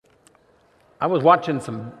I was watching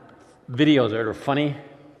some videos that are funny,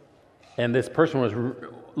 and this person was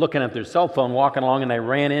looking at their cell phone, walking along, and they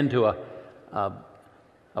ran into a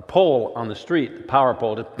pole on the street, the power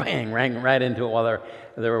pole, just bang, ran right into it while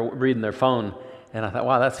they were reading their phone. And I thought,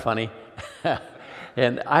 wow, that's funny.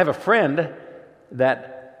 And I have a friend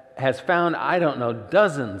that has found, I don't know,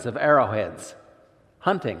 dozens of arrowheads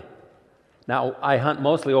hunting. Now, I hunt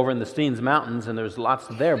mostly over in the Steens Mountains, and there's lots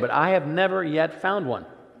there, but I have never yet found one.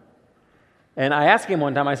 And I asked him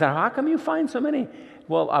one time, I said, how come you find so many?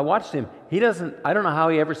 Well, I watched him. I don't know how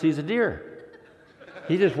he ever sees a deer.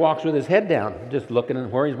 He just walks with his head down, just looking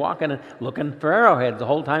at where he's walking and looking for arrowheads the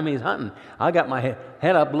whole time he's hunting. I got my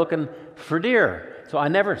head up looking for deer. So I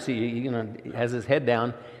never see, he has his head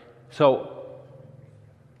down. So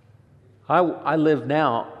I live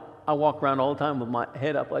now, I walk around all the time with my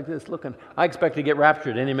head up like this looking. I expect to get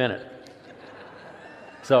raptured any minute.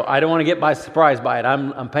 So I don't want to get surprised by it.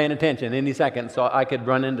 I'm paying attention any second, so I could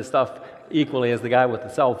run into stuff equally as the guy with the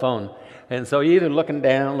cell phone. And so you're either looking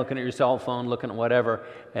down, looking at your cell phone, looking at whatever.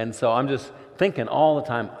 And so I'm just thinking all the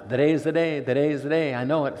time, today is the day, today is the day. I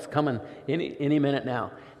know it's coming any minute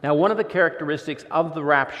now. Now, one of the characteristics of the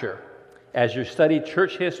rapture, as you study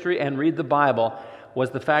church history and read the Bible,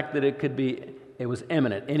 was the fact that it was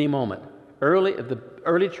imminent, any moment. The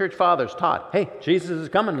early church fathers taught, hey, Jesus is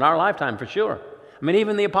coming in our lifetime for sure. I mean,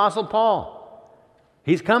 even the Apostle Paul,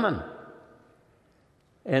 he's coming.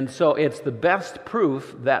 And so it's the best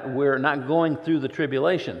proof that we're not going through the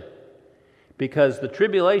tribulation, because the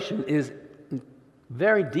tribulation is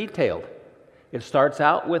very detailed. It starts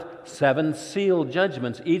out with 7 seal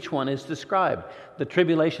judgments. Each one is described. The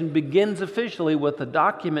tribulation begins officially with the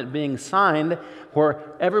document being signed where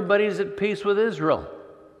everybody's at peace with Israel.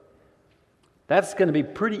 That's going to be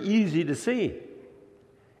pretty easy to see.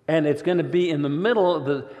 And it's going to be in the middle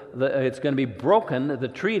of it's going to be broken, the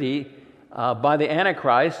treaty, by the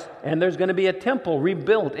Antichrist, and there's going to be a temple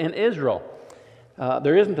rebuilt in Israel.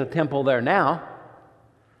 There isn't a temple there now,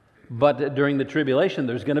 but during the tribulation,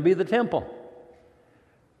 there's going to be the temple.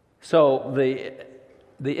 So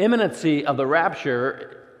the imminency of the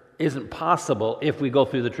rapture isn't possible if we go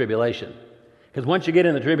through the tribulation. Because once you get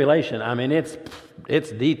in the tribulation, I mean, it's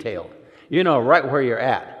detailed. You know right where you're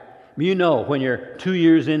at. You know when you're 2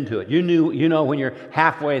 years into it. You know when you're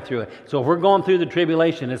halfway through it. So if we're going through the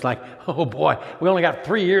tribulation, it's like, oh boy, we only got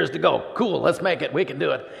 3 years to go. Cool, let's make it. We can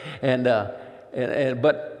do it.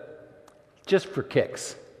 But just for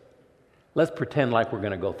kicks, let's pretend like we're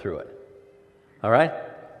going to go through it. All right?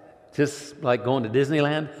 Just like going to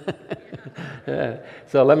Disneyland.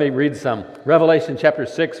 So let me read some. Revelation chapter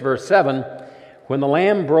 6, verse 7. When the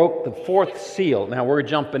Lamb broke the 4th seal, now we're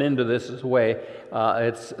jumping into this way.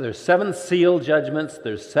 There's 7 seal judgments,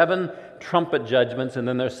 there's 7 trumpet judgments, and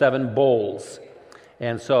then there's 7 bowls.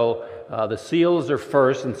 And so the seals are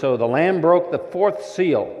first, and so the Lamb broke the 4th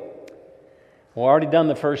seal. We've already done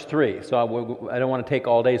the first 3, so I don't want to take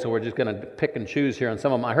all day, so we're just going to pick and choose here on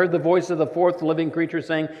some of them. I heard the voice of the 4th living creature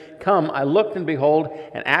saying, "Come." I looked, and behold,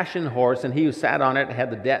 an ashen horse, and he who sat on it had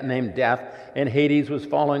the name Death, and Hades was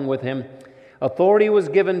following with him. Authority was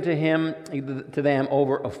given to them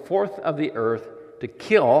over 1/4 of the earth to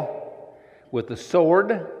kill with the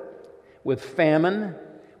sword, with famine,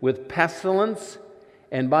 with pestilence,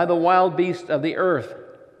 and by the wild beast of the earth.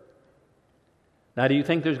 Now, do you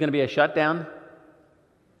think there's going to be a shutdown?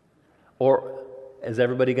 Or is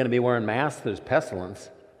everybody going to be wearing masks? There's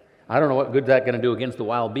pestilence. I don't know what good that's going to do against the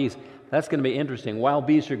wild beast. That's going to be interesting. Wild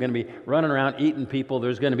beasts are going to be running around eating people.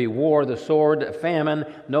 There's going to be war, the sword, famine,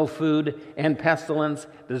 no food, and pestilence,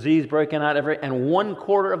 disease breaking out and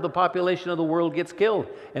 1/4 of the population of the world gets killed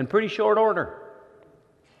in pretty short order.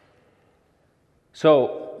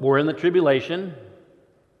 So we're in the tribulation,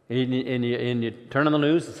 and you turn on the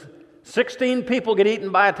news, 16 people get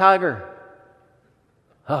eaten by a tiger.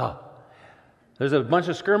 Oh, there's a bunch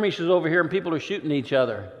of skirmishes over here, and people are shooting each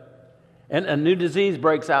other. And a new disease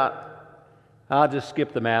breaks out. I'll just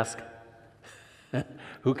skip the mask.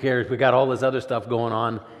 Who cares? We got all this other stuff going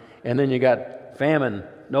on. And then you got famine,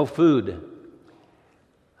 no food.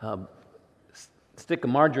 Stick of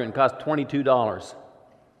margarine costs $22.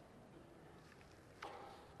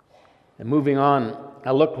 And moving on,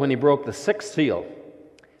 I looked when he broke the 6th seal.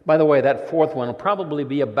 By the way, that 4th one will probably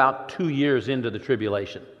be about 2 years into the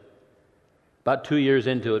tribulation. About 2 years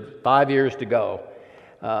into it, 5 years to go.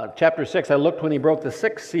 Chapter 6, I looked when he broke the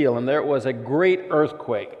 6th seal, and there was a great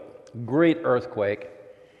earthquake,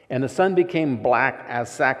 and the sun became black as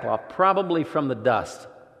sackcloth, probably from the dust.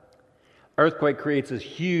 Earthquake creates this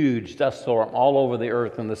huge dust storm all over the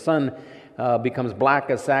earth, and the sun becomes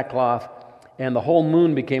black as sackcloth, and the whole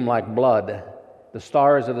moon became like blood. The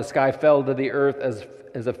stars of the sky fell to the earth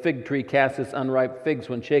as a fig tree casts its unripe figs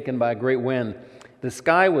when shaken by a great wind. The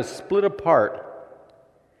sky was split apart.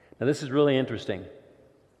 Now this is really interesting.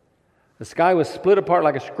 The sky was split apart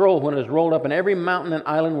like a scroll when it was rolled up, and every mountain and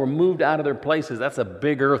island were moved out of their places. That's a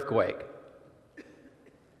big earthquake.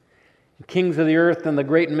 The kings of the earth and the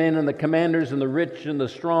great men and the commanders and the rich and the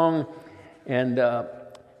strong and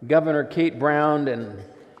Governor Kate Brown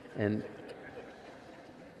and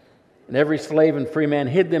every slave and free man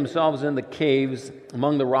hid themselves in the caves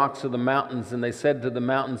among the rocks of the mountains, and they said to the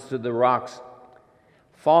mountains, to the rocks,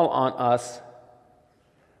 fall on us.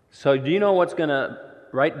 So do you know what's going to,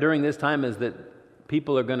 right during this time, is that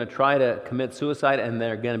people are going to try to commit suicide, and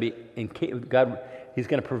they're going to be, God, He's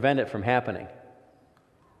going to prevent it from happening.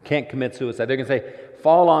 Can't commit suicide. They're going to say,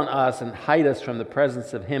 fall on us and hide us from the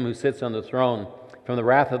presence of Him who sits on the throne, from the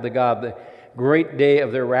wrath of the God. The great day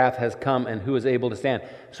of their wrath has come, and who is able to stand?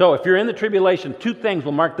 So if you're in the tribulation, two things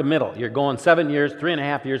will mark the middle. You're going 7 years,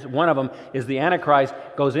 3.5 years. One of them is the Antichrist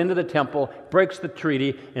goes into the temple, breaks the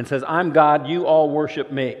treaty, and says, I'm God, you all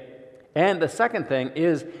worship me. And the second thing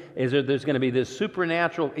is that there's going to be this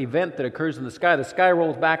supernatural event that occurs in the sky. The sky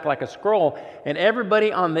rolls back like a scroll, and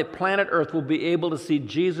everybody on the planet Earth will be able to see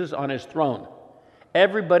Jesus on His throne.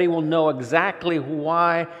 Everybody will know exactly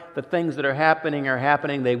why the things that are happening are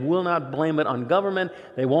happening. They will not blame it on government.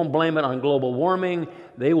 They won't blame it on global warming.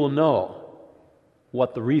 They will know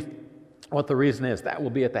what the reason is. That will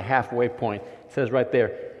be at the halfway point. It says right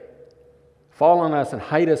there, fall on us and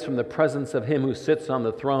hide us from the presence of Him who sits on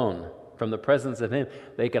the throne. From the presence of Him,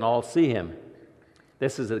 they can all see Him.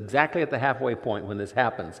 This is exactly at the halfway point when this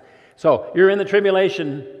happens. So you're in the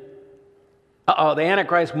tribulation. The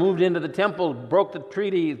Antichrist moved into the temple, broke the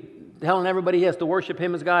treaty, telling everybody he has to worship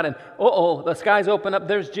Him as God. And the skies open up.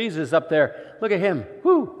 There's Jesus up there. Look at Him.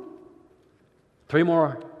 Whoo!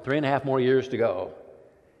 3.5 more years to go.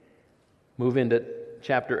 Move into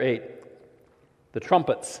chapter 8. The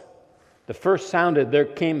trumpets. The first sounded, there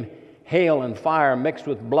came hail and fire mixed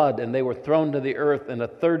with blood, and they were thrown to the earth, and a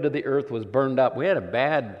third of the earth was burned up. We had a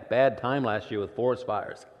bad time last year with forest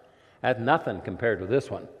fires. That's nothing compared to this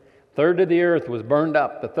one. Third of the earth was burned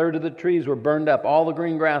up. The third of the trees were burned up. All the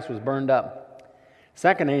green grass was burned up.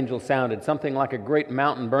 Second angel sounded. Something like a great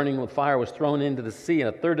mountain burning with fire was thrown into the sea, and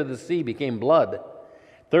a third of the sea became blood.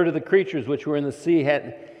 A third of the creatures which were in the sea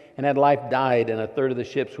had life died, and a third of the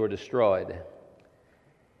ships were destroyed.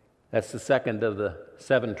 That's the second of the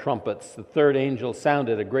 7 trumpets. The third angel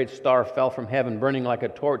sounded. A great star fell from heaven, burning like a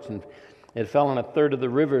torch, and it fell on a third of the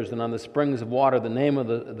rivers and on the springs of water. The name of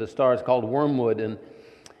the star is called Wormwood,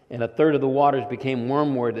 and a third of the waters became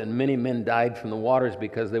wormwood, and many men died from the waters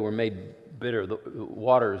because they were made bitter. The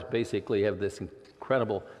waters basically have this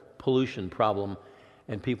incredible pollution problem,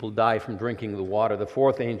 and people die from drinking the water. The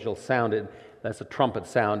fourth angel sounded. That's a trumpet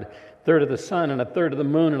sound. A third of the sun and a third of the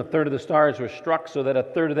moon and a third of the stars were struck, so that a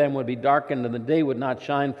third of them would be darkened, and the day would not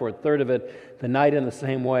shine for a third of it, the night in the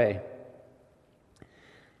same way.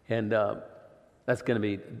 And that's going to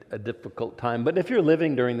be a difficult time. But if you're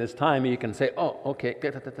living during this time, you can say, oh, okay,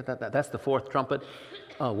 that's the fourth trumpet.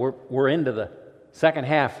 We're into the second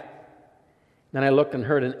half. Then I looked and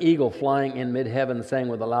heard an eagle flying in mid-heaven, saying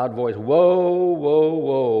with a loud voice, woe, woe,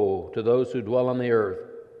 woe to those who dwell on the earth,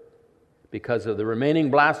 because of the remaining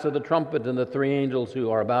blast of the trumpet and the 3 angels who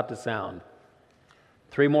are about to sound.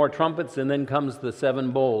 3 more trumpets, and then comes the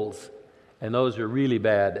 7 bowls, and those are really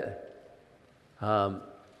bad. That's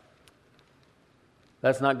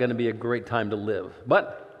not going to be a great time to live,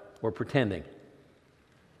 but we're pretending.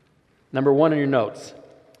 Number 1 in your notes.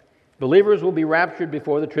 Believers will be raptured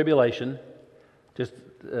before the tribulation. Just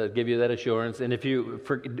give you that assurance. And if you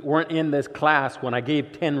weren't in this class when I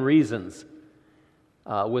gave 10 reasons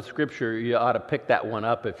with Scripture, you ought to pick that one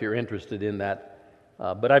up if you're interested in that.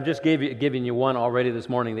 But I've just given you one already this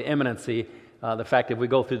morning, the imminency. The fact if we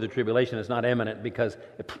go through the tribulation, it's not imminent because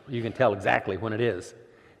you can tell exactly when it is,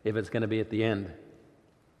 if it's going to be at the end.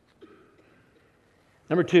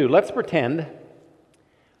 Number 2, let's pretend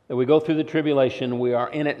that we go through the tribulation. We are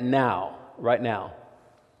in it now, right now.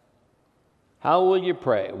 How will you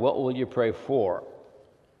pray? What will you pray for?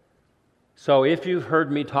 So if you've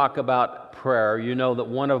heard me talk about prayer, you know that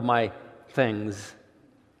one of my things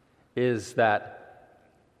is that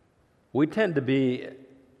we tend to be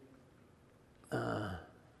kind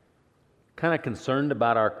of concerned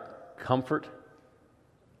about our comfort.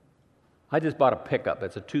 I just bought a pickup.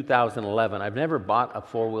 It's a 2011. I've never bought a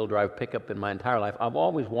 4-wheel drive pickup in my entire life. I've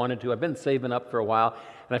always wanted to. I've been saving up for a while,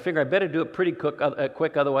 and I figure I better do it pretty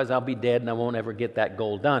quick, otherwise I'll be dead and I won't ever get that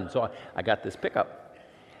goal done. So I got this pickup,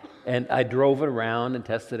 and I drove it around and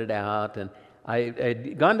tested it out, and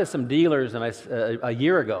I'd gone to some dealers a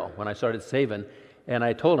year ago when I started saving, and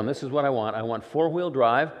I told them, this is what I want. I want four-wheel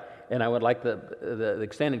drive, and I would like the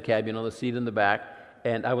extended cab, the seat in the back,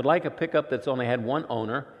 and I would like a pickup that's only had one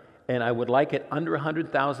owner, and I would like it under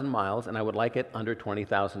 100,000 miles, and I would like it under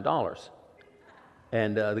 $20,000.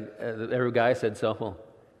 And every guy said, well,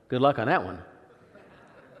 good luck on that one.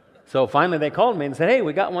 So finally they called me and said, hey,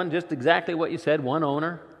 we got one just exactly what you said, one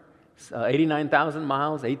owner, 89,000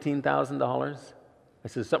 miles, $18,000. I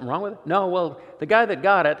said, something wrong with it? No, well, the guy that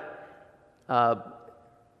got it,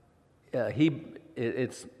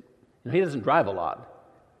 he doesn't drive a lot.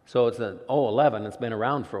 So it's an 011. It's been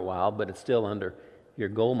around for a while, but it's still under your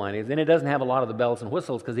gold mining. And it doesn't have a lot of the bells and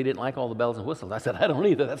whistles because he didn't like all the bells and whistles. I said, I don't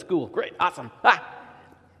either. That's cool. Great. Awesome.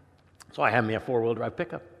 So I have me a four-wheel drive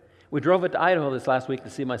pickup. We drove it to Idaho this last week to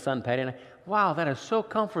see my son, Patty, and I, wow, that is so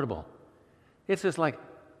comfortable. It's just like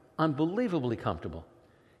unbelievably comfortable.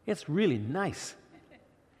 It's really nice.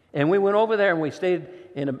 And we went over there and we stayed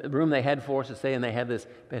in a room they had for us to stay, and they had this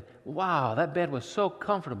bed. Wow, that bed was so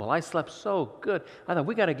comfortable. I slept so good. I thought,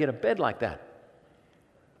 we got to get a bed like that.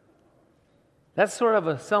 That's sort of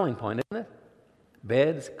a selling point, isn't it?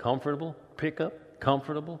 Beds, comfortable, pickup,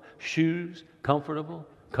 comfortable, shoes, comfortable,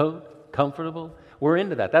 coat, comfortable. We're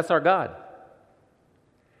into that. That's our God.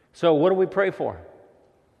 So what do we pray for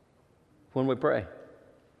when we pray?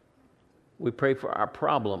 We pray for our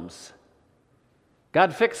problems.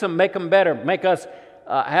 God, fix them, make them better, make us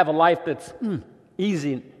have a life that's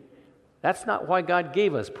easy. That's not why God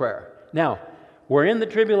gave us prayer. Now, we're in the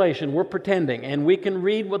tribulation, we're pretending, and we can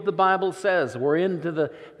read what the Bible says. We're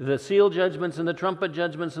into the seal judgments and the trumpet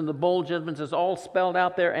judgments and the bowl judgments. It's all spelled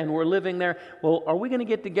out there, and we're living there. Well, are we going to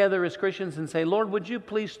get together as Christians and say, Lord, would you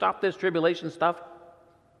please stop this tribulation stuff?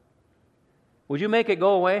 Would you make it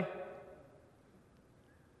go away?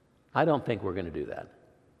 I don't think we're going to do that.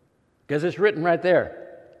 Because it's written right there.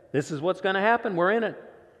 This is what's going to happen. We're in it.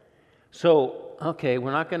 So, okay,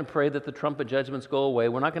 we're not going to pray that the trumpet judgments go away.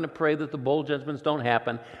 We're not going to pray that the bowl judgments don't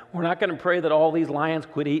happen. We're not going to pray that all these lions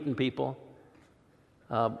quit eating people.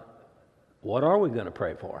 What are we going to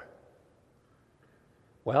pray for?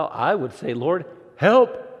 Well, I would say, Lord,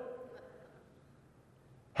 help.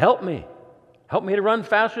 Help me. Help me to run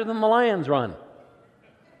faster than the lions run.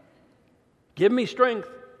 Give me strength.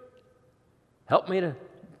 Help me to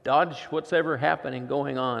dodge what's ever happening,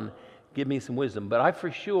 going on. Give me some wisdom. But I for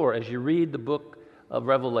sure, as you read the book of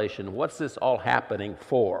Revelation, what's this all happening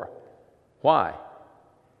for? Why?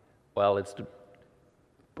 Well, it's to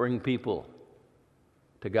bring people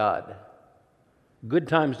to God. Good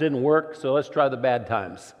times didn't work, so let's try the bad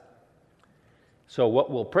times. So what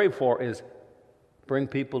we'll pray for is bring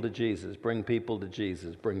people to Jesus, bring people to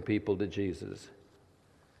Jesus, bring people to Jesus.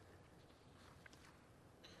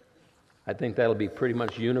 I think that'll be pretty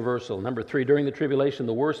much universal. Number 3, during the tribulation,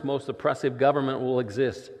 the worst, most oppressive government will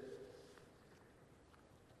exist.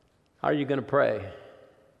 How are you going to pray?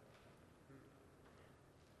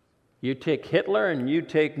 You take Hitler and you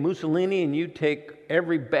take Mussolini and you take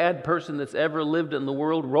every bad person that's ever lived in the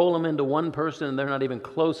world, roll them into one person, and they're not even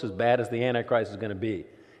close as bad as the Antichrist is going to be.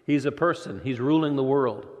 He's a person. He's ruling the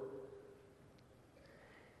world.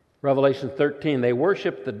 Revelation 13, they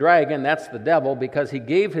worship the dragon, that's the devil, because he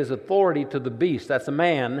gave his authority to the beast. That's a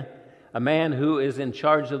man who is in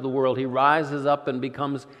charge of the world. He rises up and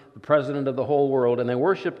becomes the president of the whole world. And they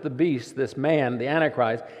worship the beast, this man, the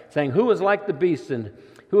Antichrist, saying, who is like the beast and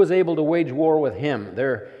who is able to wage war with him?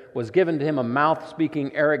 There was given to him a mouth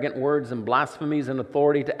speaking arrogant words and blasphemies and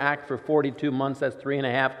authority to act for 42 months. That's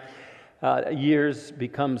 3.5 years.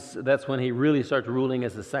 That's when he really starts ruling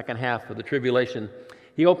as the second half of the tribulation.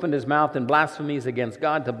 He opened his mouth in blasphemies against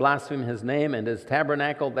God to blaspheme his name and his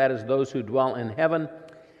tabernacle, that is, those who dwell in heaven.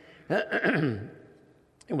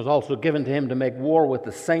 It was also given to him to make war with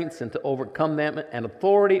the saints and to overcome them, and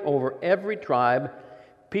authority over every tribe,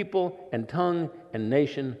 people, and tongue and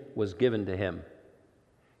nation was given to him.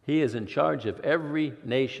 He is in charge of every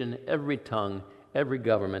nation, every tongue, every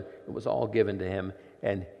government. It was all given to him,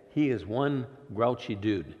 and he is one grouchy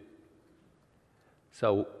dude.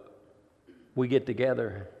 So we get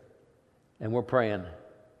together and we're praying.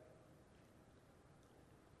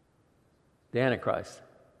 The Antichrist.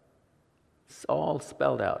 It's all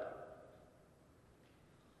spelled out.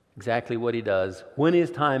 Exactly what he does, when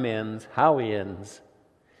his time ends, how he ends.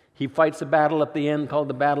 He fights a battle at the end called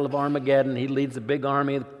the Battle of Armageddon. He leads a big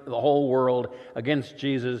army, the whole world, against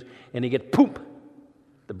Jesus, and he gets poop.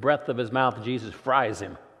 The breath of his mouth, Jesus fries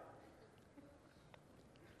him.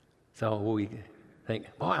 So we think,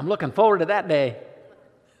 boy, I'm looking forward to that day.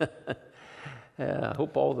 I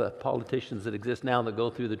hope all the politicians that exist now that go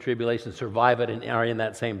through the tribulation survive it and are in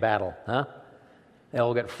that same battle. Huh? They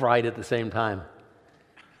all get fried at the same time.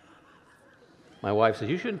 My wife says,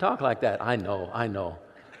 "You shouldn't talk like that." I know.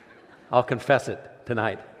 I'll confess it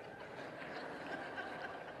tonight.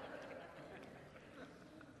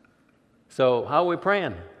 So how are we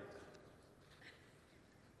praying?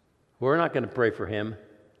 We're not going to pray for him.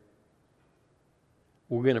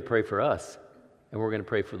 We're going to pray for us, and we're going to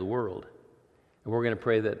pray for the world. And we're going to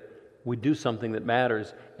pray that we do something that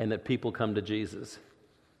matters and that people come to Jesus.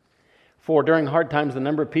 For during hard times, the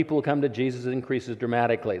number of people who come to Jesus increases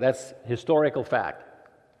dramatically. That's historical fact.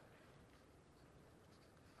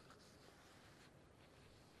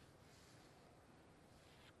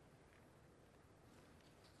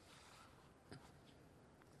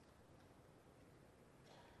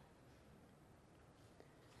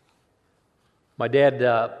 My dad,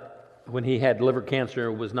 when he had liver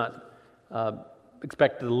cancer, was not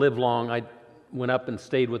expected to live long. I went up and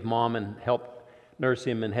stayed with Mom and helped nurse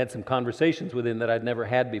him and had some conversations with him that I'd never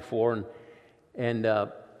had before,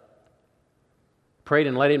 and prayed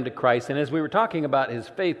and led him to Christ. And as we were talking about his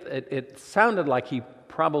faith, it sounded like he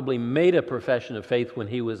probably made a profession of faith when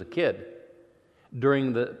he was a kid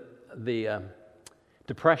during the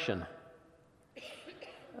Depression,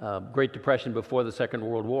 Great Depression before the Second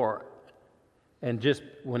World War. And just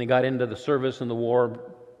when he got into the service and the war,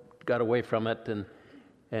 got away from it,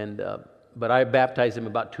 but I baptized him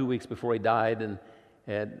about 2 weeks before he died, and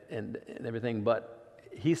everything. But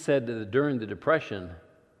he said that during the Depression,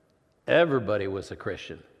 everybody was a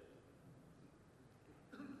Christian.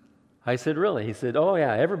 I said, "Really?" He said, "Oh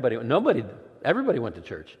yeah, everybody went to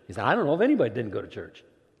church." He said, "I don't know if anybody didn't go to church."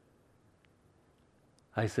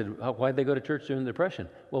 I said, "Why'd they go to church during the Depression?"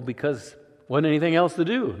 "Well, because wasn't anything else to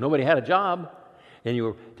do. Nobody had a job. And you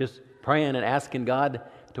were just praying and asking God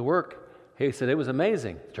to work." He said, "It was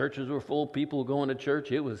amazing. Churches were full, people going to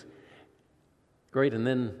church. It was great." And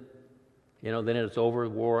then, then it's over,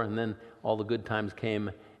 war, and then all the good times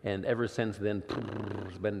came. And ever since then,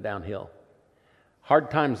 it's been downhill.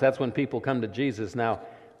 Hard times, that's when people come to Jesus. Now,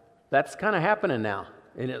 that's kind of happening now.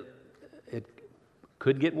 And it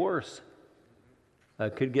could get worse.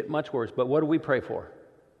 It could get much worse. But what do we pray for?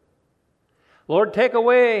 Lord, take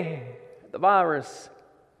away the virus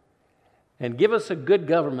and give us a good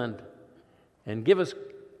government and give us,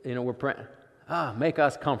 we're praying, make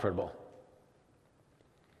us comfortable.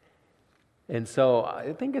 And so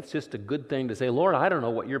I think it's just a good thing to say, "Lord, I don't know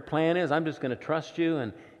what your plan is. I'm just going to trust you."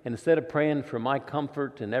 And instead of praying for my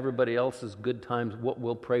comfort and everybody else's good times, what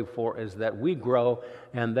we'll pray for is that we grow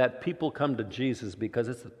and that people come to Jesus, because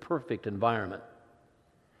it's the perfect environment.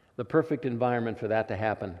 The perfect environment for that to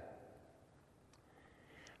happen.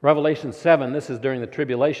 Revelation 7, this is during the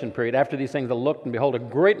tribulation period. After these things I looked, and behold, a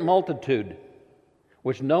great multitude,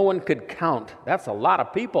 which no one could count. That's a lot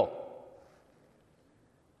of people.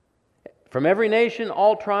 From every nation,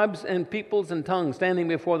 all tribes and peoples and tongues, standing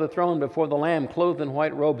before the throne, before the Lamb, clothed in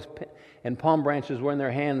white robes, and palm branches were in their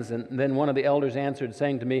hands. And then one of the elders answered,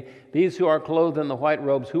 saying to me, "These who are clothed in the white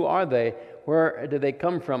robes, who are they? Where did they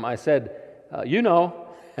come from?" I said, "You know."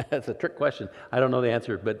 That's a trick question. I don't know the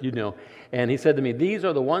answer, but you know. And he said to me, "These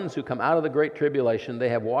are the ones who come out of the great tribulation. They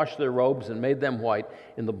have washed their robes and made them white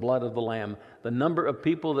in the blood of the Lamb." The number of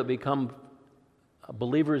people that become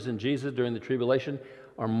believers in Jesus during the tribulation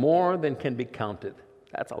are more than can be counted.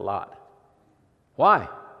 That's a lot. Why?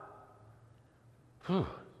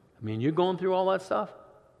 You're going through all that stuff?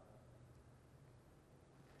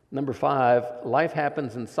 Number 5, life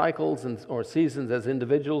happens in cycles or seasons as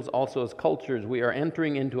individuals, also as cultures. We are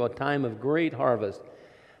entering into a time of great harvest.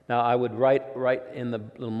 Now, I would write in the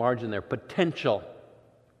little margin there, potential.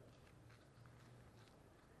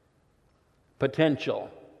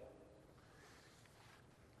 Potential.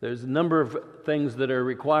 There's a number of things that are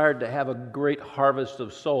required to have a great harvest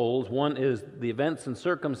of souls. One is the events and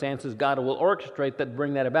circumstances God will orchestrate that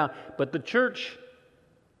bring that about. But the church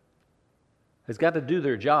has got to do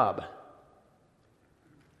their job.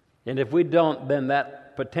 And if we don't, then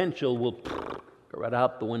that potential will go right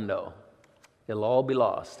out the window. It'll all be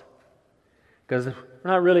lost. Because we're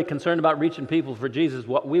not really concerned about reaching people for Jesus.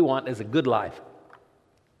 What we want is a good life.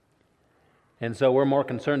 And so we're more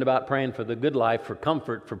concerned about praying for the good life, for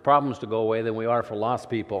comfort, for problems to go away than we are for lost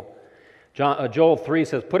people. Joel 3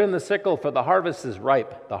 says, "Put in the sickle, for the harvest is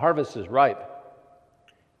ripe." The harvest is ripe.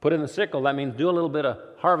 Put in the sickle, that means do a little bit of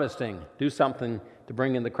harvesting. Do something to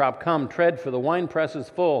bring in the crop. "Come, tread, for the winepress is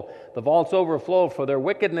full. The vaults overflow, for their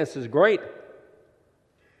wickedness is great."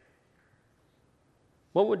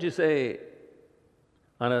 What would you say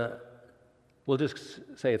we'll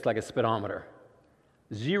just say it's like a speedometer.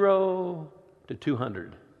 0 to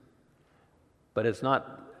 200. But it's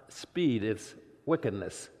not speed, it's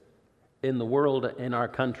wickedness. in the world, in our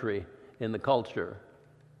country, in the culture.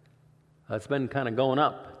 It's been kind of going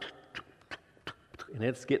up, and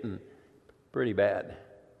it's getting pretty bad.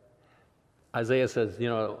 Isaiah says,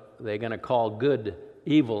 they're going to call good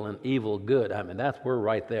evil and evil good. I mean, we're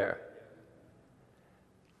right there.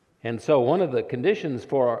 And so one of the conditions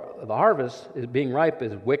for the harvest is being ripe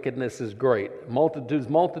is wickedness is great.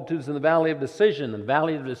 Multitudes in the valley of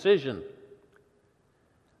decision,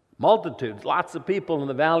 Multitudes, lots of people in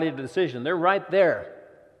the valley of decision. They're right there.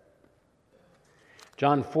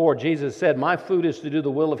 John 4, Jesus said, "My food is to do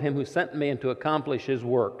the will of him who sent me and to accomplish his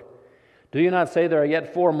work. Do you not say there are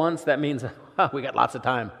yet 4 months?" That means we got lots of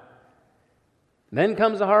time. "Then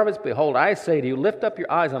comes the harvest. Behold, I say to you, lift up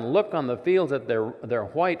your eyes and look on the fields that they're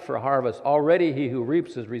white for harvest. Already he who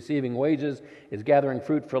reaps is receiving wages, is gathering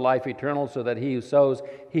fruit for life eternal, so that he who sows,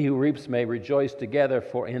 he who reaps may rejoice together.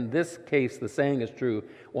 For in this case the saying is true,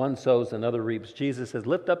 one sows, another reaps." Jesus says,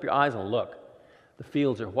 lift up your eyes and look. The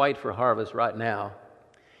fields are white for harvest right now.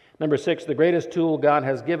 Number 6, the greatest tool God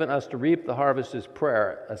has given us to reap the harvest is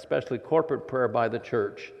prayer, especially corporate prayer by the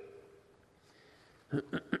church.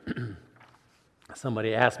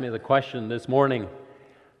 Somebody asked me the question this morning,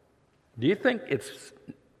 do you think it's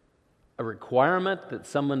a requirement that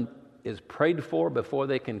someone is prayed for before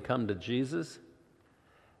they can come to Jesus?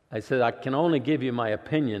 I said, I can only give you my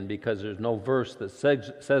opinion because there's no verse that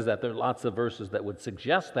says that. There are lots of verses that would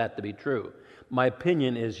suggest that to be true. My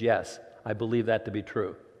opinion is yes, I believe that to be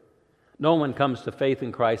true. No one comes to faith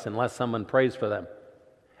in Christ unless someone prays for them.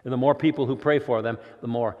 And the more people who pray for them, the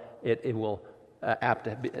more it will apt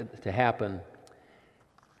to happen.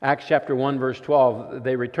 Acts chapter 1, verse 12,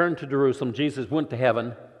 they returned to Jerusalem. Jesus went to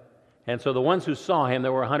heaven. And so the ones who saw him,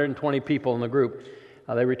 there were 120 people in the group.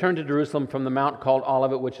 They returned to Jerusalem from the mount called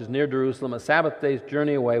Olivet, which is near Jerusalem, a Sabbath day's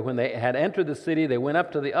journey away. When they had entered the city, they went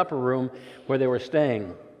up to the upper room where they were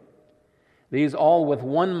staying. These all with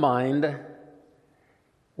one mind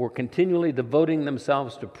were continually devoting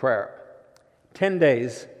themselves to prayer. 10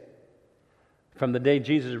 days from the day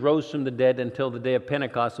Jesus rose from the dead until the day of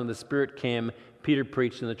Pentecost, when the Spirit came, Peter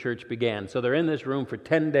preached and the church began. So they're in this room for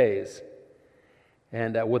 10 days.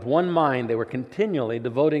 And with one mind, they were continually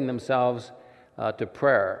devoting themselves to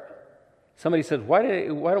prayer. Somebody said, why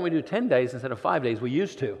don't we do 10 days instead of 5 days? We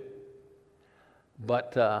used to.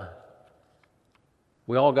 But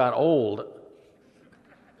we all got old.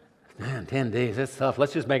 Man, 10 days, that's tough.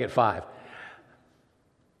 Let's just make it 5.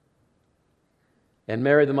 And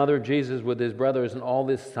Mary, the mother of Jesus, with his brothers, and all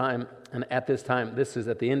this time, and at this time, this is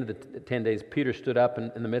at the end of the 10 days, Peter stood up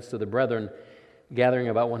in the midst of the brethren, gathering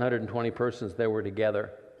about 120 persons that were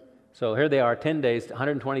together. So here they are, 10 days,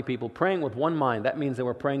 120 people, praying with one mind. That means they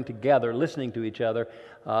were praying together, listening to each other,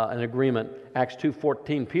 in agreement. Acts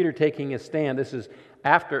 2:14, Peter taking his stand. This is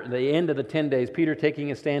after the end of the 10 days. Peter taking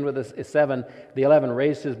his stand with the 11,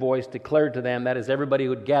 raised his voice, declared to them, that is everybody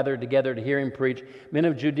who had gathered together to hear him preach, "Men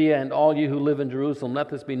of Judea and all you who live in Jerusalem, let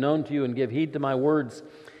this be known to you and give heed to my words."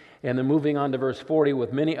 And then moving on to verse 40,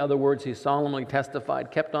 with many other words he solemnly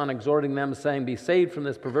testified, kept on exhorting them, saying, "Be saved from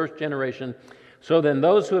this perverse generation." So then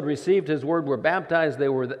those who had received his word were baptized,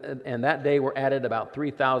 and that day were added about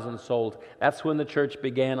 3,000 souls. That's when the church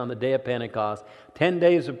began on the day of Pentecost. 10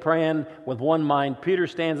 days of praying with one mind. Peter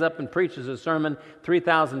stands up and preaches a sermon.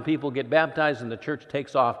 3,000 people get baptized, and the church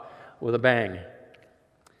takes off with a bang.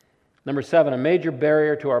 Number 7, a major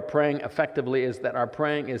barrier to our praying effectively is that our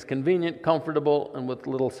praying is convenient, comfortable, and with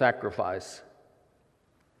little sacrifice.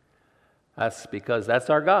 That's because that's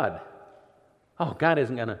our God. Oh, God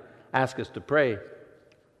isn't going to ask us to pray,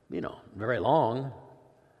 very long.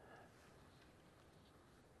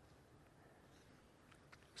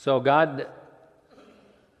 So God,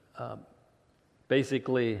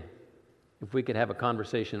 basically, if we could have a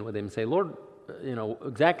conversation with him and say, "Lord,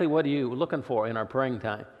 exactly what are you looking for in our praying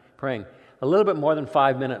time?" Praying a little bit more than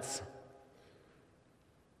 5 minutes.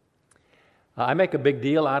 I make a big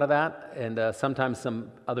deal out of that, and sometimes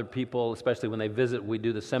some other people, especially when they visit, we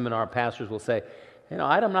do the seminar, pastors will say,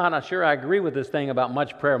 I'm not sure I agree with this thing about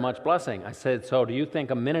much prayer, much blessing. I said, so do you think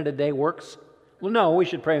a minute a day works? Well, no, we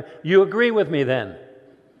should pray. You agree with me then.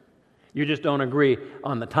 You just don't agree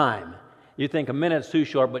on the time. You think a minute's too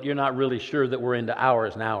short, but you're not really sure that we're into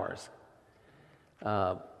hours and hours.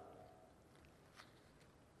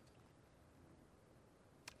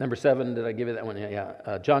 Number 7, did I give you that one?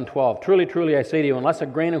 Yeah. John 12, truly, truly, I say to you, unless a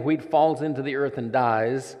grain of wheat falls into the earth and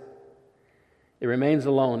dies, it remains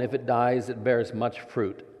alone. If it dies, it bears much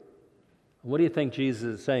fruit. What do you think Jesus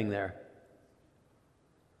is saying there?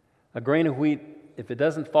 A grain of wheat, if it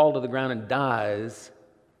doesn't fall to the ground and dies,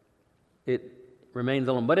 it remains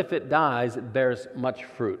alone. But if it dies, it bears much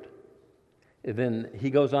fruit. Then he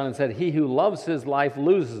goes on and said, he who loves his life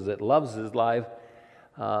loses it. Loves his life.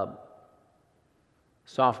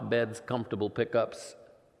 Soft beds, comfortable pickups.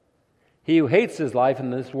 He who hates his life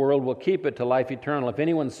in this world will keep it to life eternal. If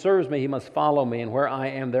anyone serves me, he must follow me, and where I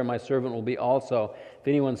am, there my servant will be also. If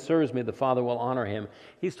anyone serves me, the Father will honor him.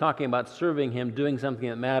 He's talking about serving him, doing something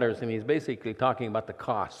that matters, and he's basically talking about the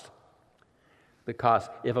cost. The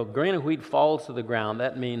cost. If a grain of wheat falls to the ground,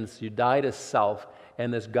 that means you die to self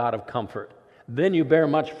and this God of comfort. Then you bear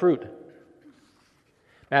much fruit.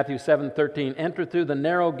 Matthew 7:13, enter through the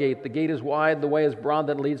narrow gate. The gate is wide, the way is broad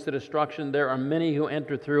that leads to destruction. There are many who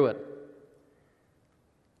enter through it.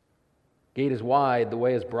 Gate is wide, the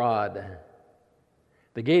way is broad.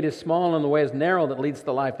 The gate is small and the way is narrow that leads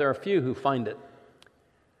to life. There are few who find it.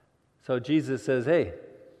 So Jesus says, hey,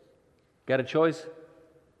 got a choice?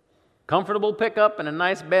 Comfortable pickup and a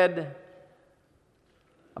nice bed,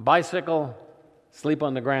 a bicycle, sleep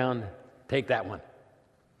on the ground, take that one.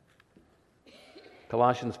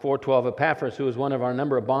 Colossians 4:12, Epaphras, who is one of our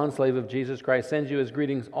number, a bondslave of Jesus Christ, sends you his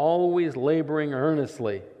greetings, always laboring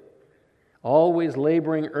earnestly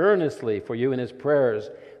for you in his prayers,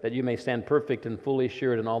 that you may stand perfect and fully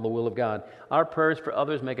assured in all the will of God. Our prayers for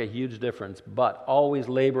others make a huge difference, but always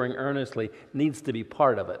laboring earnestly needs to be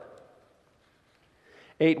part of it.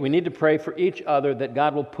 8, we need to pray for each other that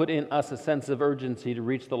God will put in us a sense of urgency to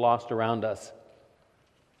reach the lost around us.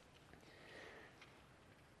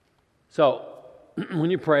 So,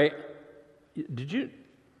 when you pray, that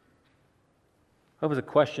was a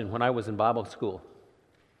question when I was in Bible school.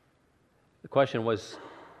 The question was,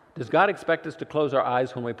 does God expect us to close our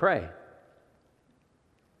eyes when we pray?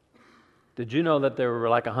 Did you know that there were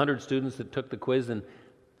like 100 students that took the quiz and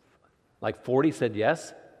like 40 said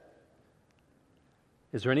yes?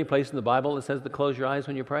 Is there any place in the Bible that says to close your eyes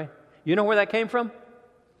when you pray? You know where that came from?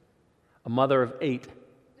 A mother of 8.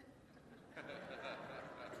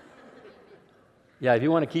 Yeah, if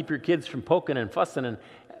you want to keep your kids from poking and fussing and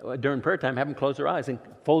during prayer time, have them close their eyes and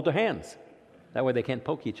fold their hands. That way they can't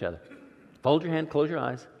poke each other. Fold your hand, close your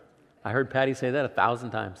eyes. I heard Patty say that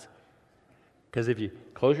 1,000 times. Because if you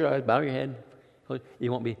close your eyes, bow your head,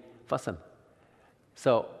 you won't be fussing.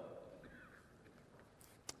 So,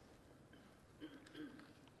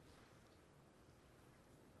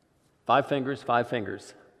 five fingers. I'm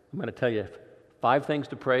going to tell you 5 things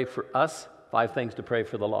to pray for us, 5 things to pray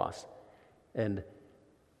for the lost. And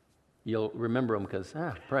you'll remember them because,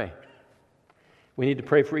 pray. We need to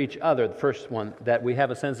pray for each other. The first one, that we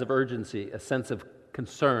have a sense of urgency, a sense of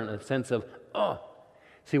concern, a sense of,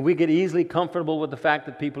 See, we get easily comfortable with the fact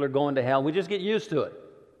that people are going to hell. We just get used to it.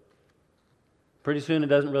 Pretty soon it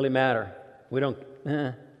doesn't really matter. We don't,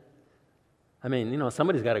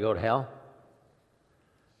 somebody's got to go to hell.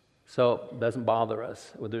 So it doesn't bother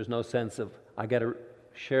us. There's no sense of, I got to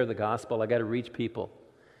share the gospel, I got to reach people.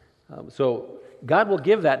 So God will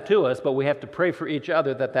give that to us, but we have to pray for each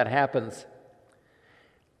other that happens.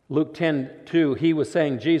 Luke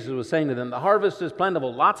 10:2, Jesus was saying to them, the harvest is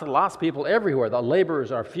plentiful, lots of lost people everywhere. The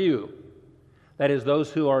laborers are few. That is,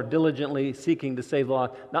 those who are diligently seeking to save the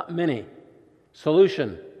lost, not many.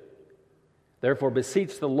 Solution. Therefore,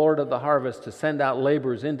 beseech the Lord of the harvest to send out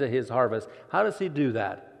laborers into his harvest. How does he do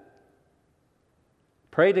that?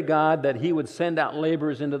 Pray to God that he would send out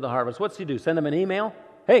laborers into the harvest. What's he do? Send them an email?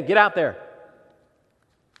 Hey, get out there.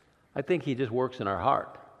 I think he just works in our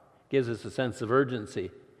heart, gives us a sense of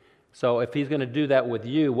urgency. So if he's going to do that with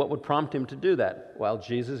you, what would prompt him to do that? Well,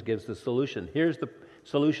 Jesus gives the solution. Here's the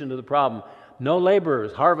solution to the problem. No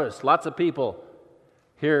laborers, harvest, lots of people.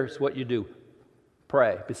 Here's what you do.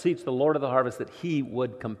 Pray. Beseech the Lord of the harvest that he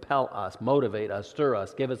would compel us, motivate us, stir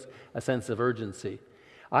us, give us a sense of urgency.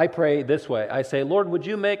 I pray this way. I say, Lord, would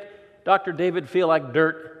you make Dr. David feel like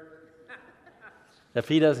dirt if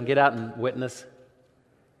he doesn't get out and witness?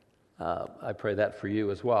 I pray that for you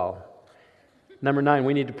as well. Number 9,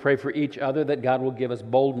 we need to pray for each other that God will give us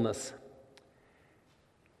boldness.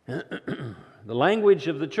 The language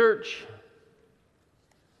of the church.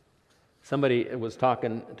 Somebody was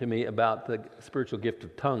talking to me about the spiritual gift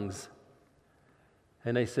of tongues.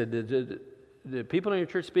 And they said, do people in your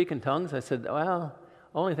church speak in tongues? I said, well,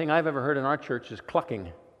 the only thing I've ever heard in our church is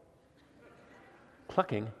clucking.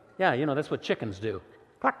 Clucking? Yeah, that's what chickens do.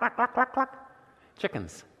 Cluck, cluck, cluck, cluck, cluck.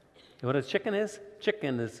 Chickens. You know what a chicken is?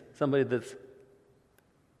 Chicken is somebody that's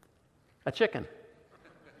a chicken.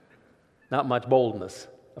 Not much boldness,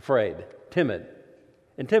 afraid, timid,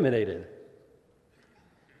 intimidated.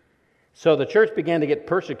 So the church began to get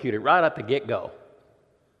persecuted right at the get-go.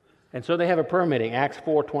 And so they have a prayer meeting, Acts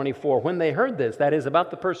 4:24. When they heard this, that is, about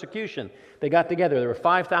the persecution, they got together. There were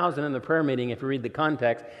 5,000 in the prayer meeting, if you read the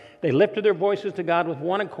context. They lifted their voices to God with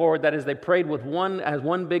one accord, that is, they prayed with as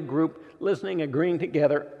one big group, listening, agreeing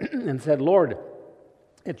together, and said, Lord,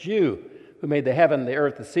 it's you who made the heaven, the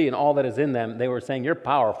earth, the sea, and all that is in them. They were saying, you're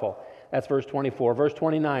powerful. That's verse 24. Verse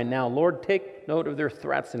 29, now, Lord, take note of their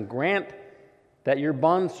threats and grant that your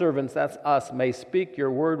bondservants, that's us, may speak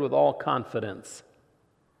your word with all confidence.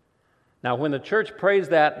 Now, when the church prays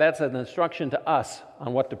that, that's an instruction to us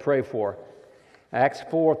on what to pray for. Acts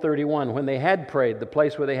 4:31, when they had prayed, the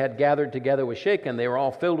place where they had gathered together was shaken. They were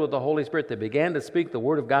all filled with the Holy Spirit. They began to speak the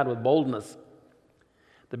word of God with boldness.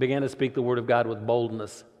 They began to speak the word of God with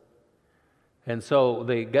boldness. And so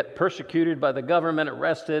they get persecuted by the government,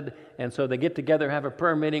 arrested, and so they get together, have a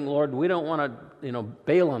prayer meeting. Lord, we don't want to,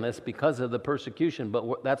 bail on this because of the persecution,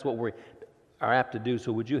 but that's what we are apt to do.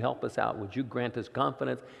 So would you help us out? Would you grant us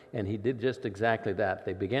confidence? And he did just exactly that.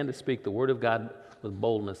 They began to speak the word of God with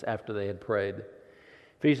boldness after they had prayed.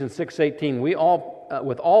 Ephesians 6:18, we all,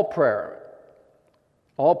 with all prayer,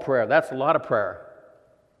 that's a lot of prayer,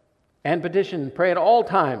 and petition, pray at all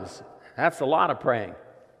times. That's a lot of praying.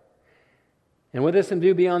 And with this in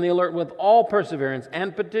view, be on the alert with all perseverance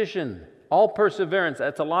and petition. All perseverance,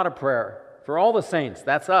 that's a lot of prayer. For all the saints,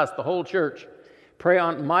 that's us, the whole church. Pray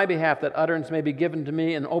on my behalf that utterance may be given to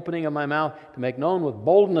me, an opening of my mouth to make known with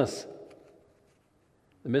boldness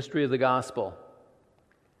the mystery of the gospel.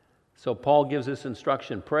 So Paul gives this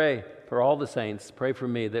instruction, pray for all the saints, pray for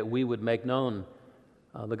me, that we would make known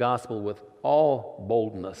the gospel with all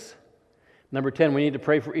boldness. Number 10, we need to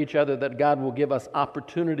pray for each other that God will give us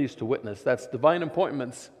opportunities to witness. That's divine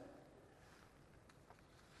appointments.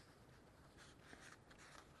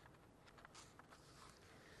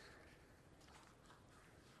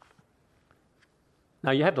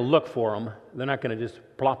 Now, you have to look for them. They're not going to just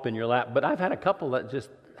plop in your lap. But I've had a couple that just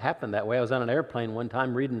happened that way. I was on an airplane one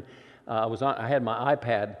time reading. I had my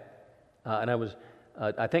iPad, and I was,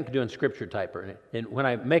 I think, doing Scripture Typer. And when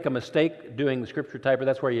I make a mistake doing the Scripture Typer,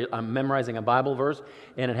 that's where I'm memorizing a Bible verse,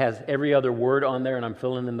 and it has every other word on there, and I'm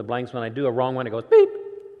filling in the blanks. When I do a wrong one, it goes beep,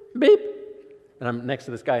 beep. And I'm next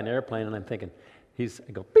to this guy in an airplane, and I'm thinking, I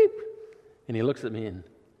go beep, and he looks at me and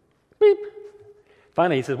beep.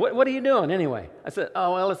 Finally, he says, what are you doing anyway? I said,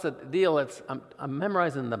 oh, well, it's a deal. I'm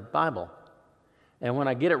memorizing the Bible. And when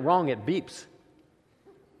I get it wrong, it beeps.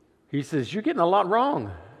 He says, you're getting a lot wrong.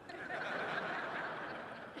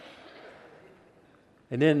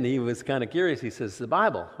 And then he was kind of curious. He says, the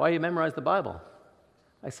Bible. Why do you memorize the Bible?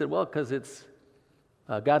 I said, well, because it's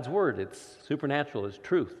God's Word. It's supernatural. It's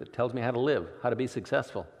truth. It tells me how to live, how to be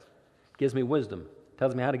successful. It gives me wisdom. It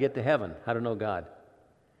tells me how to get to heaven, how to know God.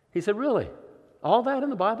 He said, really? All that in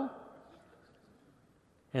the Bible?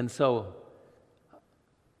 And so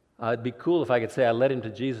it'd be cool if I could say I led him to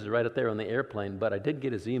Jesus right up there on the airplane, but I did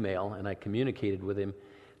get his email, and I communicated with him,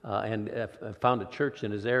 and found a church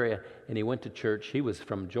in his area, and he went to church. He was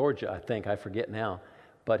from Georgia, I think. I forget now.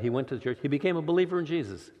 But he went to the church. He became a believer in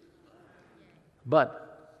Jesus.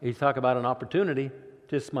 But you talk about an opportunity,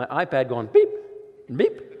 just my iPad going beep and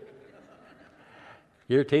beep.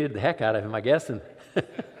 Irritated the heck out of him, I guess, and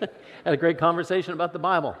had a great conversation about the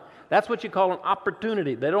Bible. That's what you call an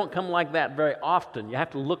opportunity. They don't come like that very often. You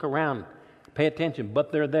have to look around, pay attention,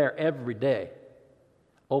 but they're there every day.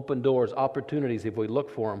 Open doors, opportunities if we look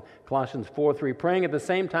for them. Colossians 4:3, praying at the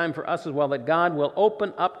same time for us as well, that God will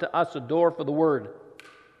open up to us a door for the Word.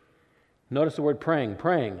 Notice the word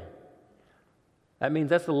praying. That means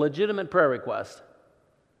that's a legitimate prayer request,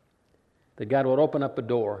 that God will open up a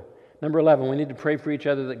door. Number 11, we need to pray for each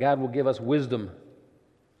other that God will give us wisdom,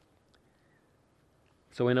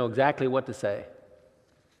 so we know exactly what to say.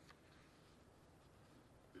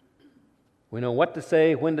 We know what to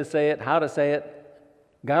say, when to say it, how to say it.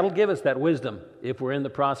 God will give us that wisdom if we're in the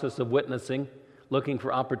process of witnessing, looking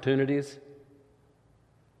for opportunities.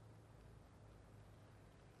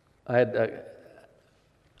 I had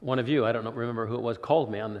one of you, I don't remember who it was,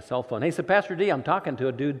 called me on the cell phone. He said, Pastor D, I'm talking to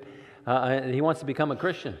a dude, and he wants to become a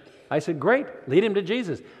Christian. I said, great, lead him to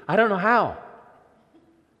Jesus. I don't know how.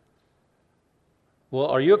 Well,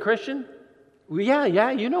 are you a Christian? Well,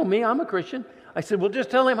 yeah, you know me, I'm a Christian. I said, well, just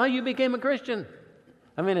tell him how you became a Christian.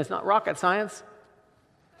 I mean, it's not rocket science.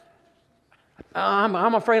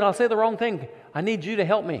 I'm afraid I'll say the wrong thing. I need you to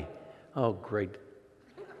help me. Oh, great.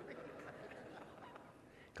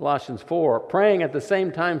 Colossians 4, praying at the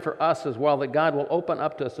same time for us as well, that God will open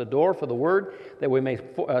up to us a door for the Word, that we may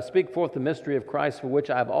speak forth the mystery of Christ, for which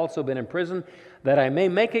I have also been imprisoned, that I may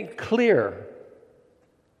make it clear,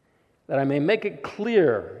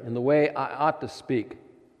 in the way I ought to speak.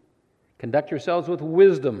 Conduct yourselves with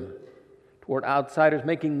wisdom We're outsiders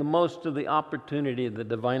making the most of the opportunity of the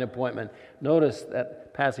divine appointment. Notice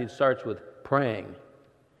that passage starts with praying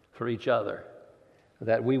for each other,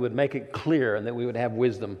 that we would make it clear and that we would have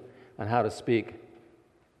wisdom on how to speak.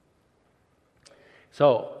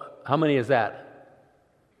 So, how many is that?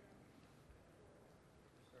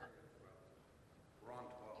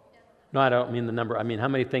 No, I don't mean the number. I mean, how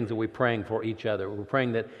many things are we praying for each other? We're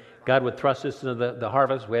praying that God would thrust us into the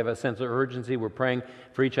harvest. We have a sense of urgency. We're praying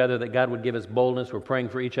for each other that God would give us boldness. We're praying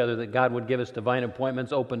for each other that God would give us divine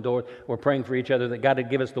appointments, open doors. We're praying for each other that God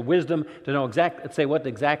would give us the wisdom to know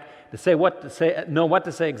know what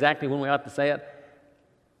to say exactly when we ought to say it.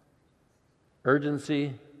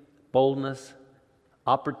 Urgency, boldness,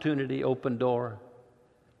 opportunity, open door,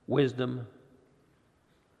 wisdom.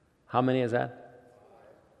 How many is that?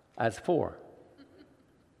 That's 4.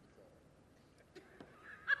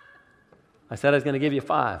 I said I was going to give you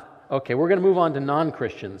 5. Okay, we're going to move on to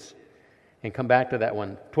non-Christians and come back to that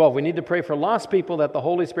one. 12, we need to pray for lost people that the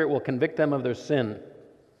Holy Spirit will convict them of their sin.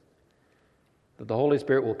 That the Holy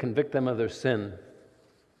Spirit will convict them of their sin.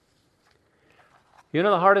 You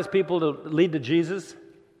know the hardest people to lead to Jesus?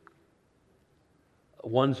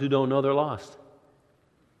 Ones who don't know they're lost.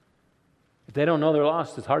 If they don't know they're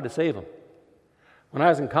lost, it's hard to save them. When I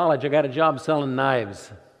was in college, I got a job selling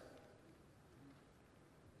knives.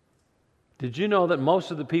 Did you know that most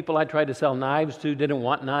of the people I tried to sell knives to didn't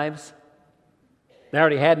want knives? They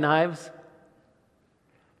already had knives.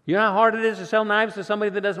 You know how hard it is to sell knives to somebody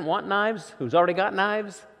that doesn't want knives, who's already got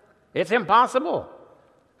knives? It's impossible.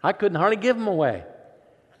 I couldn't hardly give them away.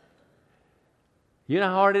 You know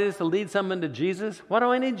how hard it is to lead someone to Jesus? Why do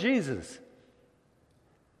I need Jesus?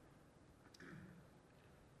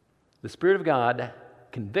 The Spirit of God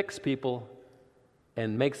convicts people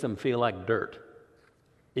and makes them feel like dirt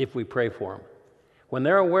if we pray for them. When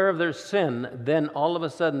they're aware of their sin, then all of a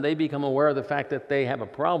sudden they become aware of the fact that they have a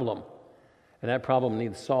problem, and that problem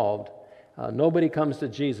needs solved. Nobody comes to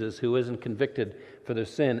Jesus who isn't convicted for their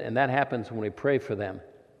sin, and that happens when we pray for them.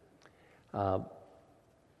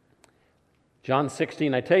 John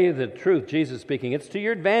 16, I tell you the truth, Jesus speaking, it's to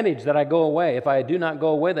your advantage that I go away. If I do not go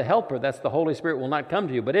away, the Helper, that's the Holy Spirit, will not come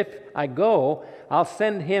to you. But if I go, I'll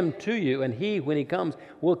send him to you, and he, when he comes,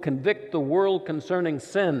 will convict the world concerning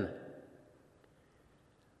sin.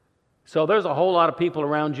 So there's a whole lot of people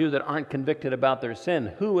around you that aren't convicted about their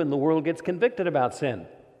sin. Who in the world gets convicted about sin?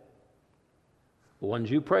 The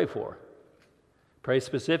ones you pray for. Pray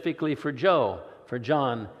specifically for Joe, for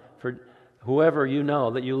John, for whoever you know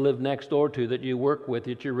that you live next door to, that you work with,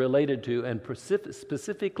 that you're related to, and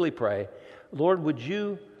specifically pray, Lord, would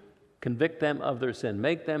you convict them of their sin?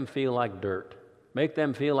 Make them feel like dirt. Make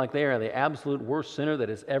them feel like they are the absolute worst sinner that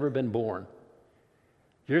has ever been born.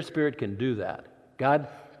 Your Spirit can do that. God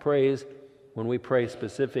prays when we pray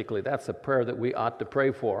specifically. That's a prayer that we ought to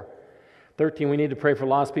pray for. 13, we need to pray for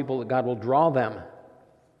lost people that God will draw them.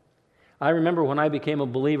 I remember when I became a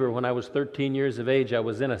believer when I was 13 years of age. I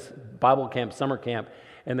was in a Bible camp, summer camp,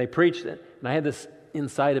 and they preached it. And I had this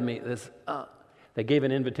inside of me, they gave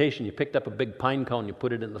an invitation. You picked up a big pine cone, you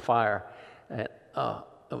put it in the fire. And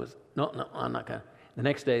it was, no, I'm not going to. The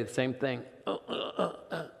next day, the same thing.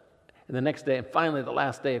 And the next day, and finally the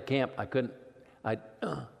last day of camp, I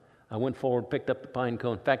went forward, picked up the pine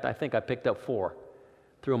cone. In fact, I think I picked up 4,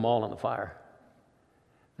 threw them all on the fire.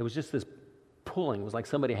 There was just this pulling. It was like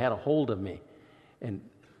somebody had a hold of me and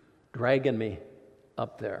dragging me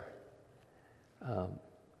up there.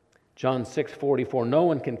 John 6:44, no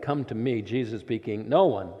one can come to me, Jesus speaking, no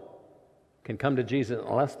one can come to Jesus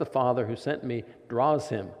unless the Father who sent me draws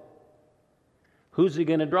him. Who's he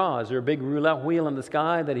going to draw? Is there a big roulette wheel in the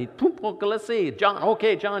sky that okay, let's see,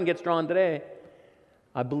 John gets drawn today.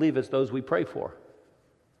 I believe it's those we pray for.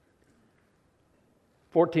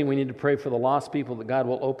 14, we need to pray for the lost people that God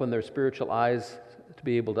will open their spiritual eyes to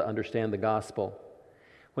be able to understand the gospel.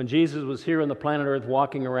 When Jesus was here on the planet Earth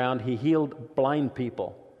walking around, he healed blind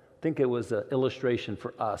people. I think it was an illustration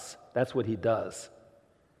for us. That's what he does.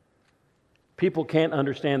 People can't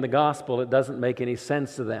understand the gospel. It doesn't make any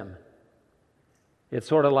sense to them. It's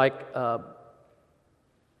sort of like,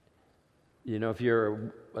 if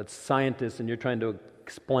you're a scientist and you're trying to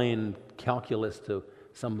explain calculus to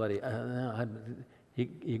somebody,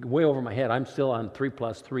 you're way over my head. I'm still on 3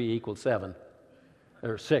 + 3 = 7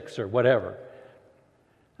 or 6 or whatever.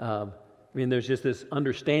 There's just this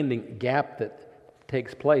understanding gap that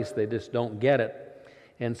takes place. They just don't get it.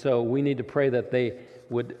 And so we need to pray that they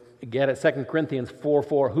would get it. 2 Corinthians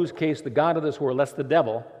 4:4, whose case the God of this world, that's the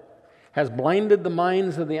devil, has blinded the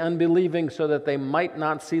minds of the unbelieving so that they might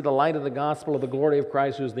not see the light of the gospel of the glory of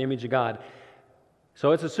Christ, who is the image of God.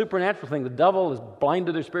 So it's a supernatural thing. The devil is blind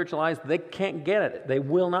to their spiritual eyes. They can't get it. They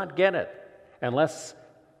will not get it unless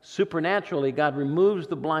supernaturally God removes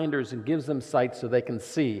the blinders and gives them sight so they can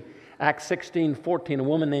see. Acts 16:14, a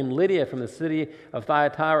woman named Lydia from the city of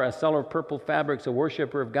Thyatira, a seller of purple fabrics, a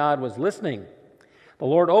worshiper of God, was listening. The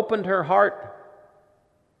Lord opened her heart,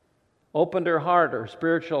 her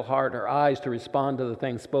spiritual heart, her eyes to respond to the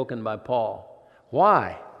things spoken by Paul.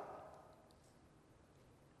 Why?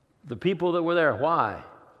 The people that were there, why?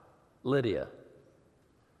 Lydia.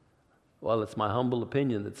 Well, it's my humble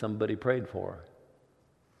opinion that somebody prayed for her.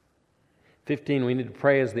 15, we need to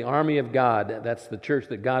pray as the army of God. That's the church,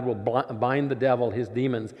 that God will bind the devil, his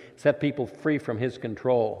demons, set people free from his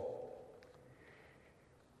control.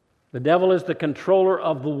 The devil is the controller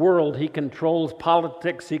of the world. He controls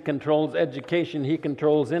politics, he controls education, he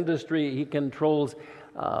controls industry, he controls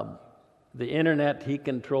the internet, he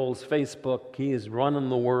controls Facebook. He is running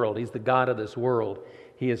the world. He's the God of this world.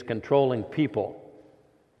 He is controlling people.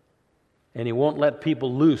 And he won't let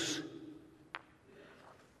people loose.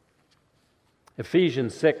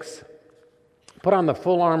 Ephesians 6, put on the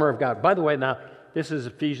full armor of God. By the way, now, this is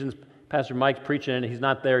Ephesians. Pastor Mike's preaching, and he's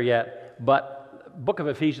not there yet. But book of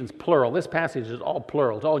Ephesians, plural. This passage is all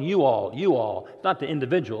plural. It's all you all. It's not the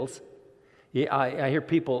individuals. I hear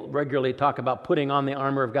people regularly talk about putting on the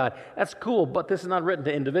armor of God. That's cool, but this is not written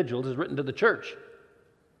to individuals. It's written to the church.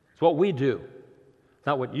 It's what we do. It's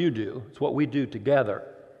not what you do. It's what we do together.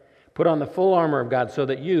 Put on the full armor of God so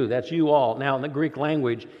that you, that's you all. Now, in the Greek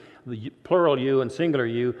language, the plural you and singular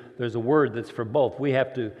you, there's a word that's for both. We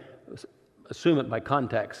have to assume it by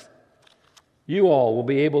context. You all will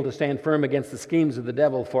be able to stand firm against the schemes of the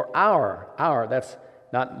devil, for our, that's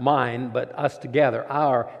not mine, but us together.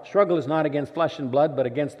 Our struggle is not against flesh and blood, but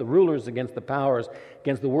against the rulers, against the powers,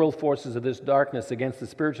 against the world forces of this darkness, against the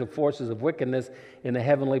spiritual forces of wickedness in the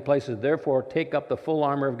heavenly places. Therefore, take up the full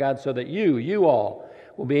armor of God so that you all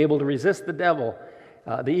will be able to resist the devil,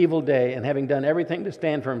 the evil day, and having done everything to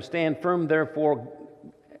stand firm. Stand firm, therefore,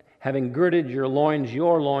 having girded your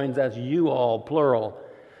loins, as you all, plural,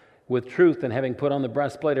 with truth, and having put on the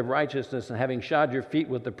breastplate of righteousness, and having shod your feet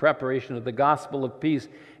with the preparation of the gospel of peace.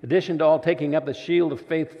 In addition to all, taking up the shield of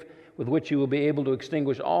faith, with which you will be able to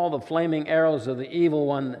extinguish all the flaming arrows of the evil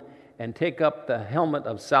one, and take up the helmet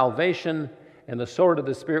of salvation and the sword of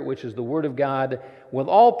the Spirit, which is the word of God. With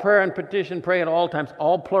all prayer and petition, pray at all times,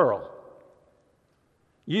 all plural.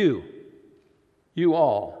 You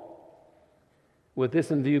all. With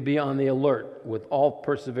this in view, be on the alert, with all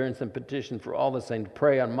perseverance and petition for all the saints,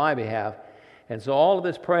 pray on my behalf. And so all of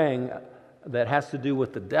this praying that has to do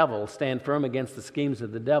with the devil, stand firm against the schemes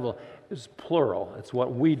of the devil, is plural. It's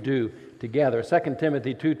what we do together. 2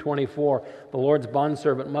 Timothy 2:24, the Lord's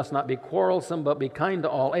bondservant must not be quarrelsome, but be kind to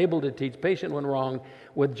all, able to teach, patient when wrong,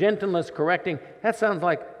 with gentleness correcting. That sounds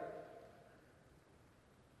like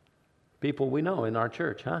people we know in our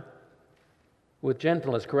church, huh? With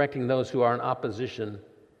gentleness, correcting those who are in opposition.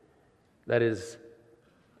 That is,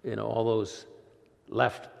 all those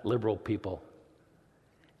left liberal people.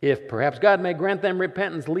 If perhaps God may grant them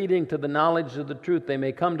repentance leading to the knowledge of the truth, they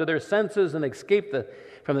may come to their senses and escape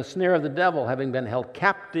from the snare of the devil, having been held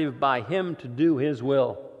captive by him to do his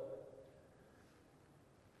will.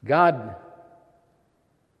 God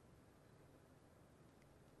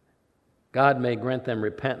may grant them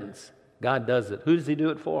repentance. God does it. Who does he do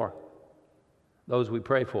it for? Those we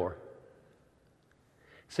pray for.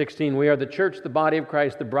 16, we are the church, the body of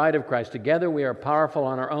Christ, the bride of Christ. Together we are powerful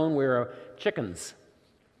on our own. We are chickens.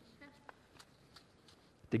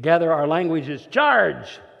 Together our language is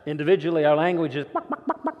charge. Individually our language is buck, buck,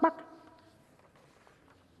 buck, buck, buck.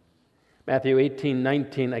 Matthew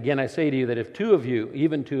 18:19, again I say to you that if two of you,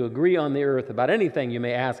 even to agree on the earth about anything you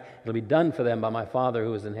may ask, it'll be done for them by my Father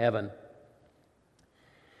who is in heaven.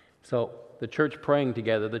 So, the church praying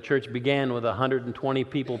together. The church began with 120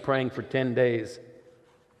 people praying for 10 days.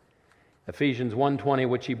 Ephesians 1:20,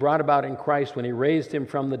 which he brought about in Christ when he raised him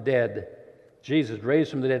from the dead. Jesus raised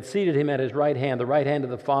from the dead, seated him at his right hand, the right hand of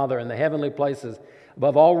the Father, in the heavenly places,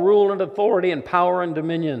 above all rule and authority and power and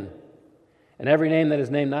dominion, and every name that is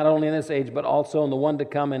named, not only in this age, but also in the one to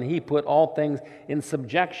come. And he put all things in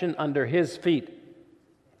subjection under his feet,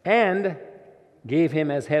 and gave him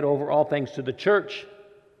as head over all things to the church,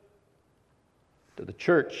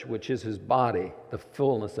 which is his body, the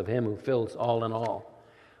fullness of him who fills all in all.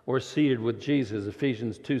 We're seated with Jesus,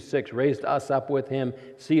 Ephesians 2:6, raised us up with him,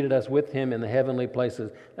 seated us with him in the heavenly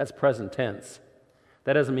places. That's present tense.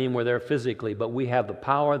 That doesn't mean we're there physically, but we have the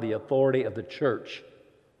power, the authority of the church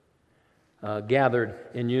gathered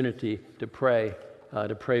in unity to pray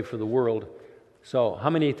for the world. So how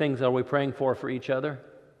many things are we praying for each other?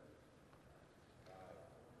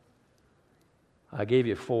 I gave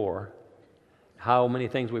you 4. How many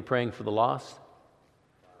things we're praying for the lost?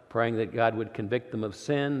 Praying that God would convict them of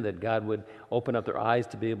sin, that God would open up their eyes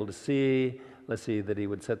to be able to see. Let's see, that He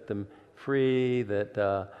would set them free, that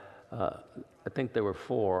I think there were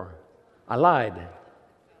 4. I lied.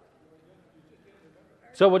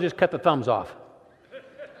 So we'll just cut the thumbs off.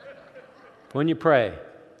 When you pray,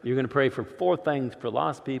 you're going to pray for 4 things for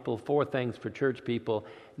lost people, 4 things for church people.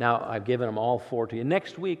 Now, I've given them all 4 to you.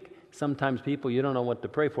 Next week, sometimes people, you don't know what to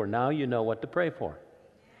pray for. Now you know what to pray for.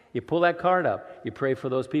 You pull that card up. You pray for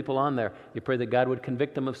those people on there. You pray that God would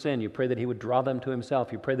convict them of sin. You pray that He would draw them to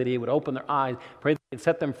Himself. You pray that He would open their eyes. Pray that He would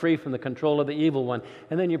set them free from the control of the evil one.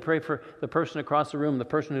 And then you pray for the person across the room, the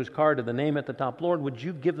person whose card had the name at the top. Lord, would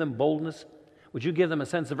You give them boldness? Would You give them a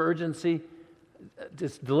sense of urgency?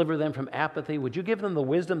 Just deliver them from apathy. Would You give them the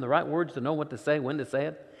wisdom, the right words to know what to say, when to say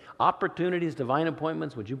it? Opportunities, divine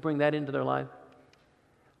appointments, would You bring that into their life?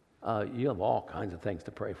 You have all kinds of things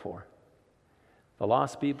to pray for. The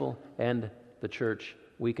lost people and the church,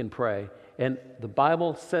 we can pray. And the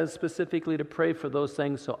Bible says specifically to pray for those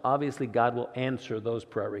things, so obviously God will answer those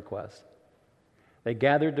prayer requests. They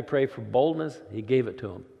gathered to pray for boldness, He gave it to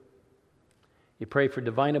them. You pray for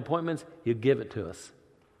divine appointments, He'll give it to us.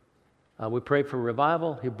 We pray for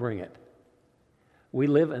revival, He'll bring it. We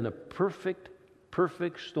live in a perfect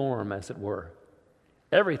storm, as it were.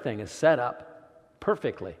 Everything is set up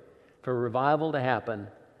perfectly for revival to happen,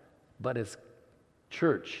 but it's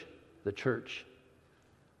the church.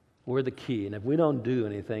 We're the key. And if we don't do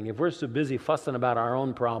anything, if we're so busy fussing about our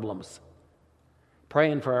own problems,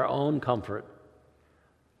 praying for our own comfort,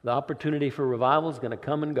 the opportunity for revival is going to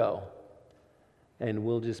come and go, and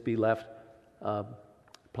we'll just be left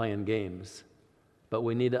playing games. But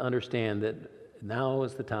we need to understand that now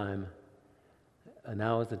is the time.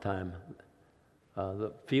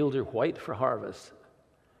 The fields are white for harvest,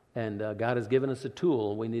 and God has given us a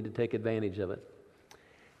tool. We need to take advantage of it.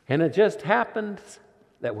 And it just happens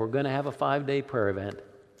that we're going to have a 5-day prayer event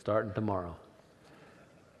starting tomorrow.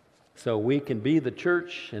 So we can be the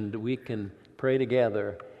church, and we can pray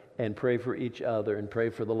together and pray for each other and pray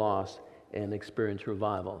for the lost and experience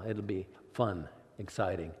revival. It'll be fun,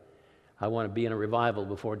 exciting. I want to be in a revival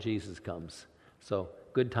before Jesus comes. So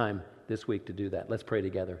good time this week to do that. Let's pray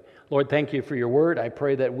together. Lord, thank You for Your word. I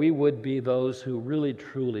pray that we would be those who really,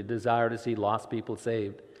 truly desire to see lost people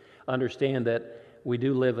saved. Understand that we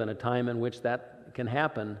do live in a time in which that can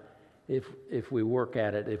happen if we work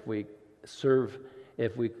at it, if we serve,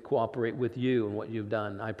 if we cooperate with You and what You've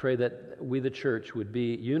done. I pray that we, the church, would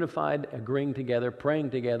be unified, agreeing together,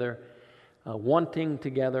 praying together, wanting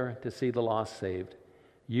together to see the lost saved.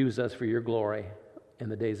 Use us for Your glory in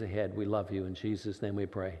the days ahead. We love You. In Jesus' name we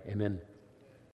pray. Amen.